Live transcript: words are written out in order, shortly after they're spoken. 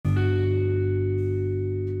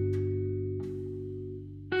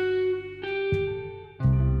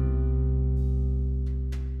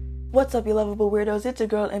What's up, you lovable weirdos? It's your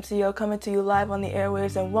girl MCO coming to you live on the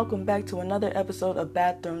airwaves, and welcome back to another episode of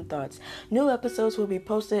Bathroom Thoughts. New episodes will be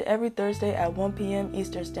posted every Thursday at 1 p.m.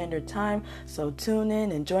 Eastern Standard Time, so tune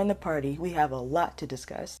in and join the party. We have a lot to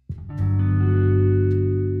discuss.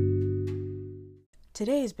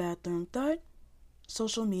 Today's Bathroom Thought: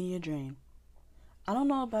 social media drain. I don't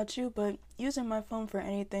know about you, but using my phone for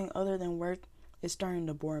anything other than work is starting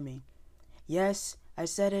to bore me. Yes, I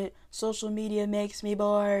said it, social media makes me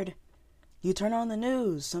bored. You turn on the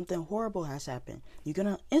news, something horrible has happened. You get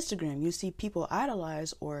on Instagram, you see people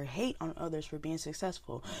idolize or hate on others for being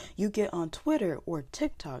successful. You get on Twitter or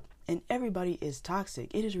TikTok, and everybody is toxic.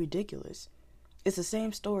 It is ridiculous. It's the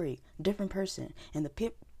same story, different person, and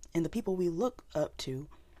the people we look up to,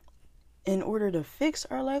 in order to fix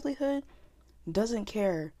our livelihood, doesn't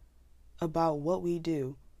care about what we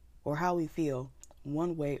do or how we feel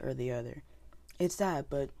one way or the other. It's sad,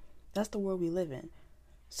 but that's the world we live in.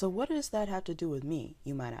 So what does that have to do with me,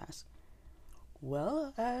 you might ask?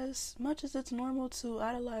 Well, as much as it's normal to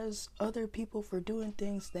idolize other people for doing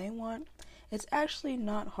things they want, it's actually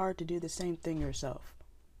not hard to do the same thing yourself.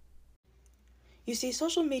 You see,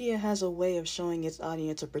 social media has a way of showing its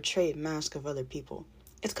audience a portrayed mask of other people.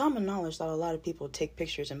 It's common knowledge that a lot of people take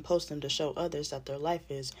pictures and post them to show others that their life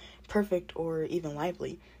is perfect or even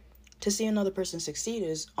lively. To see another person succeed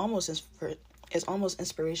is almost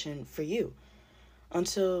inspiration for you,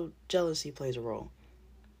 until jealousy plays a role.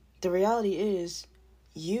 The reality is,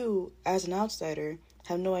 you, as an outsider,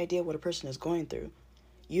 have no idea what a person is going through.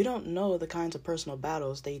 You don't know the kinds of personal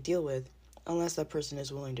battles they deal with unless that person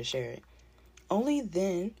is willing to share it. Only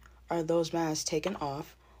then are those masks taken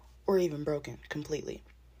off or even broken completely.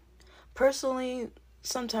 Personally,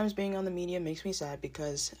 sometimes being on the media makes me sad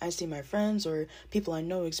because I see my friends or people I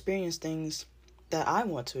know experience things that I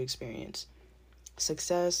want to experience.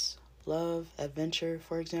 Success, love, adventure,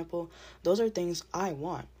 for example, those are things I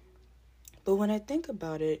want. But when I think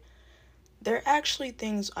about it, they're actually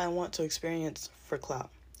things I want to experience for clout.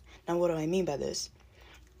 Now, what do I mean by this?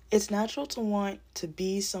 It's natural to want to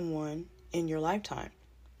be someone in your lifetime.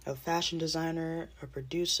 A fashion designer, a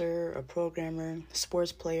producer, a programmer,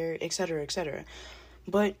 sports player, etc., etc.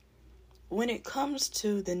 But when it comes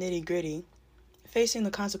to the nitty-gritty, facing the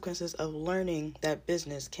consequences of learning that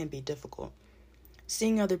business can be difficult.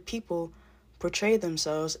 Seeing other people portray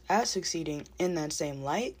themselves as succeeding in that same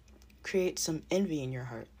light creates some envy in your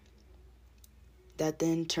heart. That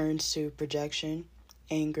then turns to projection,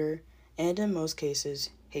 anger, and in most cases,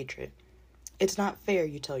 hatred. It's not fair,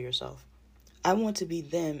 you tell yourself. I want to be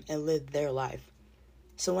them and live their life.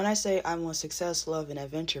 So when I say I want success, love, and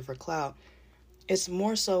adventure for clout, it's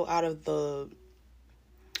more so out of the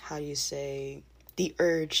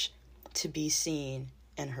urge to be seen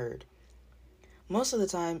and heard. Most of the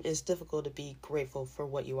time, it's difficult to be grateful for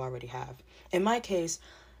what you already have. In my case,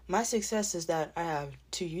 my success is that I have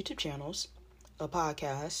 2 YouTube channels, a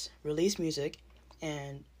podcast, release music,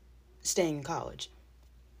 and staying in college.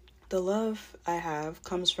 The love I have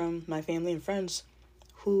comes from my family and friends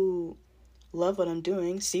who love what I'm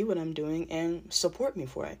doing, see what I'm doing, and support me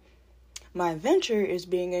for it. My adventure is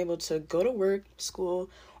being able to go to work, school,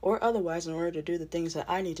 or otherwise in order to do the things that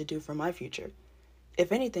I need to do for my future.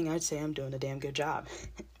 If anything, I'd say I'm doing a damn good job.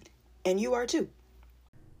 And you are too.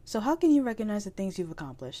 So how can you recognize the things you've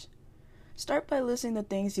accomplished? Start by listing the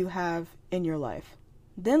things you have in your life.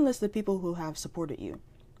 Then list the people who have supported you.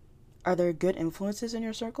 Are there good influences in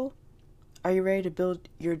your circle? Are you ready to build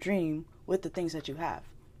your dream with the things that you have?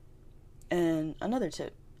 And another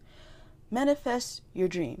tip, manifest your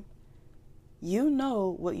dream. You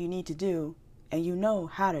know what you need to do, and you know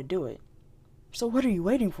how to do it. So what are you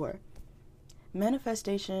waiting for?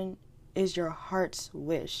 Manifestation is your heart's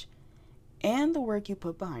wish and the work you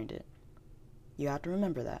put behind it. You have to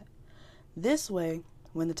remember that. This way,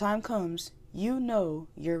 when the time comes, you know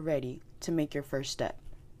you're ready to make your first step.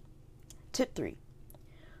 Tip 3.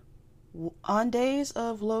 On days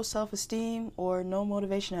of low self-esteem or no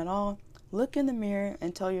motivation at all, look in the mirror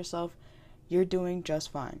and tell yourself you're doing just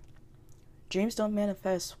fine. Dreams don't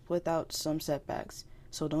manifest without some setbacks,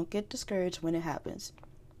 so don't get discouraged when it happens.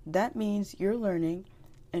 That means you're learning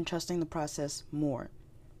and trusting the process more.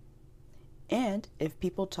 And if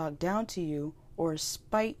people talk down to you or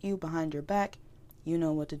spite you behind your back, you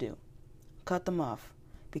know what to do. Cut them off,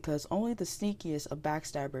 because only the sneakiest of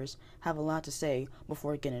backstabbers have a lot to say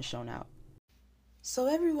before getting shown out. So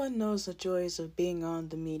everyone knows the joys of being on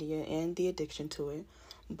the media and the addiction to it,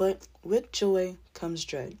 but with joy comes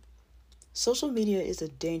dread. Social media is a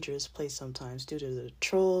dangerous place sometimes due to the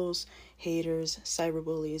trolls, haters,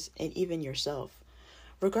 cyberbullies, and even yourself.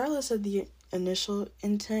 Regardless of the initial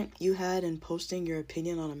intent you had in posting your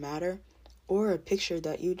opinion on a matter or a picture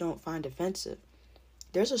that you don't find offensive,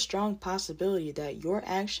 there's a strong possibility that your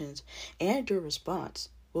actions and your response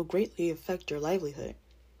will greatly affect your livelihood.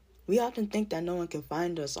 We often think that no one can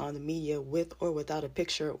find us on the media with or without a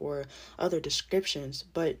picture or other descriptions,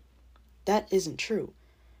 but that isn't true.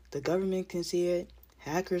 The government can see it,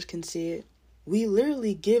 hackers can see it. We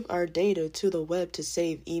literally give our data to the web to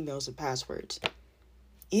save emails and passwords.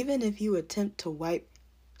 Even if you attempt to wipe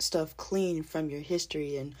stuff clean from your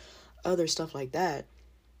history and other stuff like that,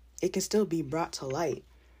 it can still be brought to light.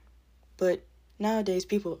 But nowadays,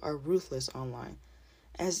 people are ruthless online.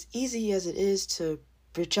 As easy as it is to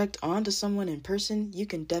project onto someone in person, you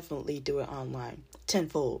can definitely do it online,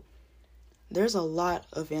 tenfold. There's a lot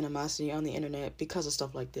of animosity on the internet because of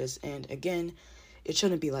stuff like this, and again, it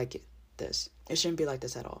shouldn't be like this. It shouldn't be like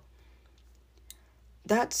this at all.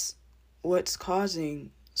 That's what's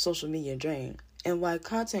causing social media drain, and why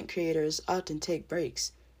content creators often take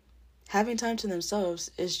breaks. Having time to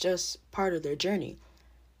themselves is just part of their journey.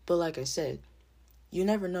 But like I said, you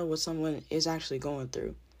never know what someone is actually going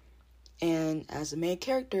through. And as the main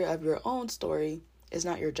character of your own story, it's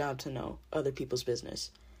not your job to know other people's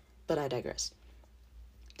business. But I digress.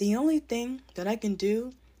 The only thing that I can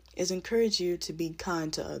do is encourage you to be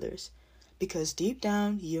kind to others. Because deep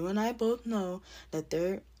down, you and I both know that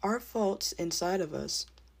there are faults inside of us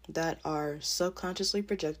that are subconsciously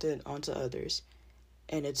projected onto others.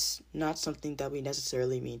 And it's not something that we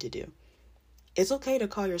necessarily mean to do. It's okay to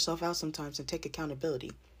call yourself out sometimes and take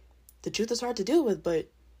accountability. The truth is hard to deal with, but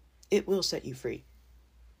it will set you free.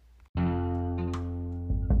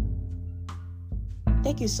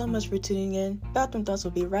 Thank you so much for tuning in. Bathroom Thoughts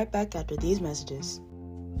will be right back after these messages.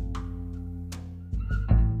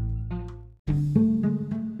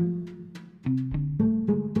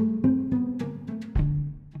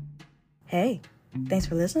 Hey, thanks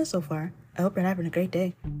for listening so far. I hope you're having a great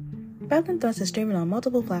day. Bathroom Thoughts is streaming on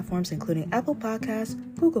multiple platforms including Apple Podcasts,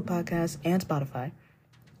 Google Podcasts, and Spotify.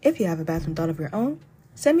 If you have a bathroom thought of your own,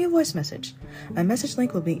 send me a voice message. My message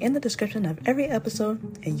link will be in the description of every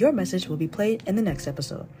episode, and your message will be played in the next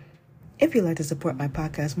episode. If you'd like to support my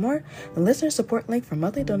podcast more, the listener support link for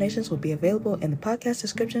monthly donations will be available in the podcast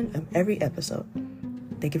description of every episode.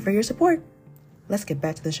 Thank you for your support. Let's get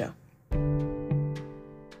back to the show.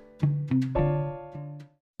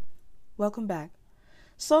 Welcome back.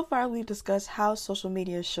 So far, we've discussed how social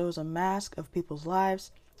media shows a mask of people's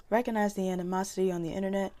lives, recognize the animosity on the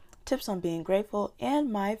internet, tips on being grateful,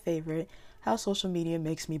 and my favorite, how social media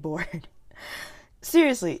makes me bored.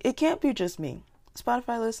 Seriously, it can't be just me.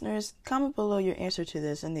 Spotify listeners, comment below your answer to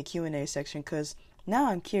this in the Q&A section, because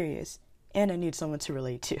now I'm curious, and I need someone to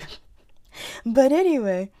relate to. But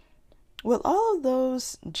anyway, with all of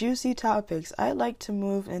those juicy topics, I'd like to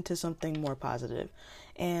move into something more positive,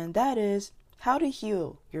 and that is how to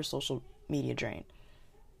heal your social media drain.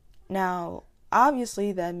 Now,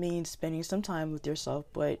 obviously that means spending some time with yourself,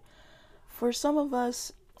 but for some of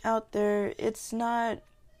us out there, it's not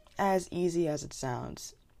as easy as it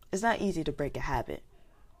sounds. It's not easy to break a habit.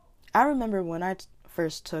 I remember when I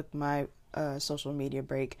first took my social media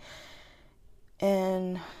break,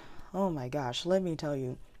 and oh my gosh, let me tell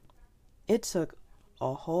you, it took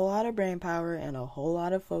a whole lot of brain power and a whole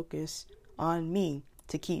lot of focus on me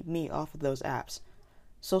to keep me off of those apps.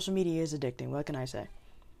 Social media is addicting, what can I say?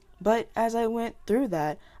 But as I went through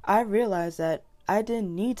that, I realized that I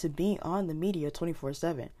didn't need to be on the media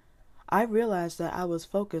 24/7. I realized that I was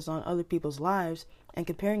focused on other people's lives and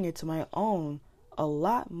comparing it to my own a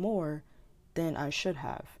lot more than I should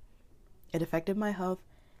have. It affected my health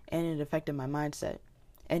and it affected my mindset.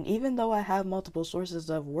 And even though I have multiple sources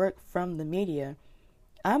of work from the media,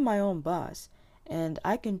 I'm my own boss and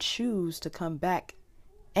I can choose to come back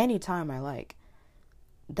anytime I like.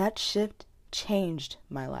 That shift changed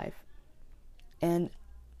my life. And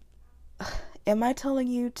am I telling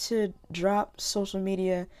you to drop social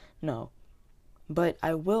media? No. But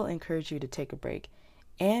I will encourage you to take a break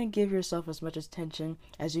and give yourself as much attention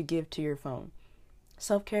as you give to your phone.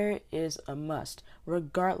 Self-care is a must,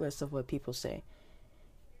 regardless of what people say.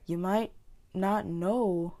 You might not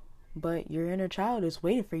know, but your inner child is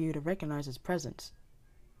waiting for you to recognize its presence.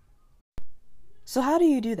 So how do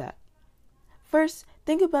you do that? First,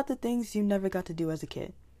 think about the things you never got to do as a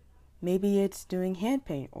kid. Maybe it's doing hand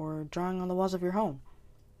paint or drawing on the walls of your home.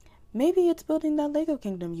 Maybe it's building that Lego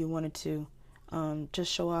kingdom you wanted to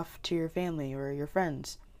just show off to your family or your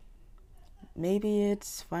friends. Maybe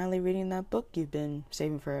it's finally reading that book you've been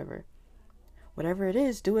saving forever. Whatever it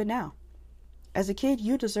is, do it now. As a kid,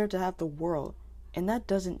 you deserve to have the world, and that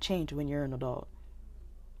doesn't change when you're an adult.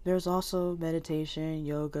 There's also meditation,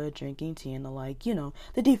 yoga, drinking tea, and the like,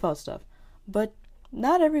 the default stuff. But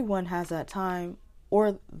not everyone has that time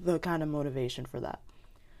or the kind of motivation for that.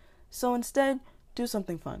 So instead, do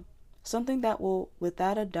something fun. Something that will,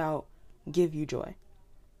 without a doubt, give you joy.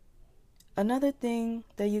 Another thing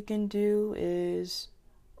that you can do is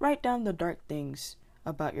write down the dark things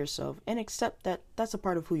about yourself and accept that that's a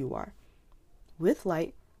part of who you are. With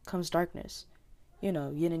light comes darkness. Yin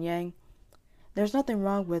and yang. There's nothing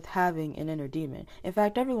wrong with having an inner demon. In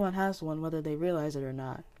fact, everyone has one, whether they realize it or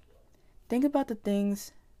not. Think about the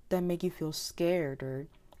things that make you feel scared or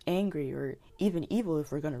angry or even evil,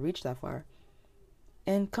 if we're going to reach that far,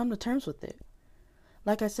 and come to terms with it.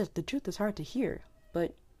 Like I said, the truth is hard to hear,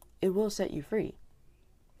 but it will set you free.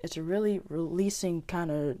 It's a really releasing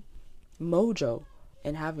kind of mojo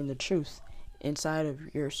in having the truth inside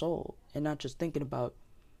of your soul and not just thinking about,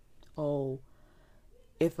 oh,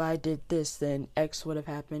 if I did this, then X would have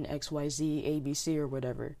happened, X, Y, Z, A, B, C, or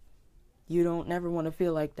whatever. You don't never want to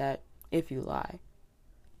feel like that if you lie.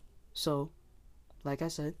 So, like I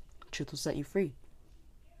said, truth will set you free.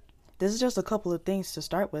 This is just a couple of things to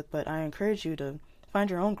start with, but I encourage you to find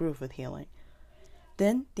your own groove with healing.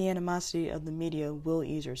 Then the animosity of the media will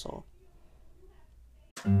ease your soul.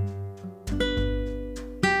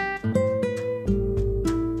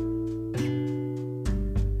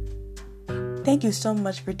 Thank you so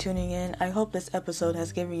much for tuning in. I hope this episode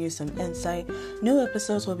has given you some insight. New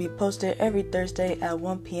episodes will be posted every Thursday at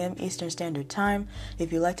 1 p.m. Eastern Standard Time.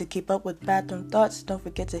 If you'd like to keep up with Bathroom Thoughts, don't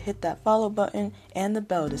forget to hit that follow button and the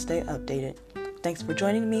bell to stay updated. Thanks for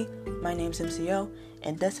joining me. My name's MCO,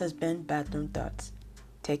 and this has been Bathroom Thoughts.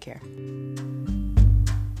 Take care.